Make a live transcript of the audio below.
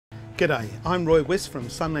G'day, I'm Wyss from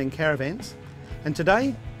Sunland Caravans, and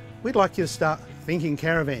today we'd like you to start thinking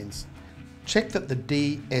caravans. Check that the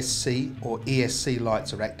DSC or ESC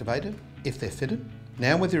lights are activated, if they're fitted.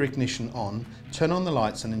 Now with your ignition on, turn on the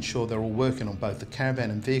lights and ensure they're all working on both the caravan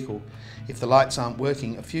and vehicle. If the lights aren't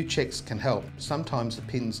working, a few checks can help. Sometimes the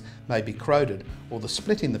pins may be corroded, or the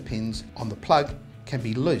split in the pins on the plug can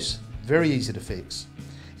be loose, very easy to fix.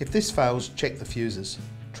 If this fails, check the fuses.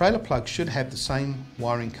 Trailer plugs should have the same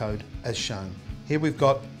wiring code as shown. Here we've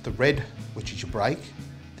got the red, which is your brake,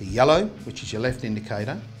 the yellow, which is your left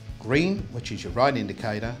indicator, green, which is your right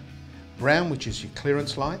indicator, brown, which is your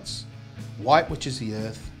clearance lights, white, which is the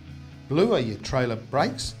earth, blue are your trailer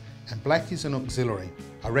brakes, and black is an auxiliary.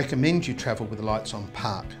 I recommend you travel with the lights on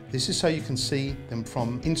park. This is so you can see them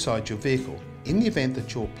from inside your vehicle. In the event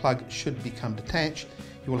that your plug should become detached,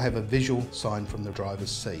 you will have a visual sign from the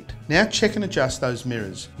driver's seat. Now check and adjust those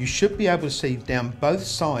mirrors. You should be able to see down both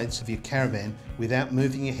sides of your caravan without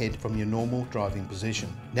moving your head from your normal driving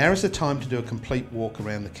position. Now is the time to do a complete walk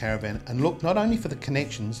around the caravan and look not only for the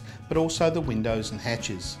connections but also the windows and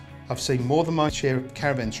hatches. I've seen more than my share of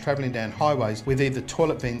caravans travelling down highways with either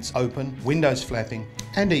toilet vents open, windows flapping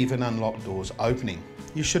and even unlocked doors opening.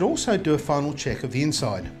 You should also do a final check of the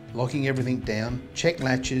inside, locking everything down, check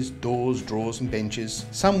latches, doors, drawers and benches.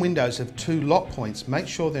 Some windows have 2 lock points, make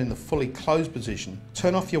sure they're in the fully closed position.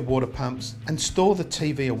 Turn off your water pumps and store the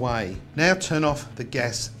TV away. Now turn off the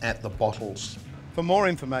gas at the bottles. For more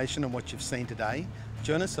information on what you've seen today,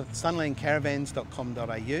 join us at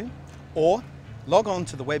sunlandcaravans.com.au or log on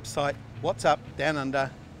to the website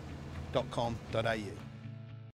whatsupdownunder.com.au.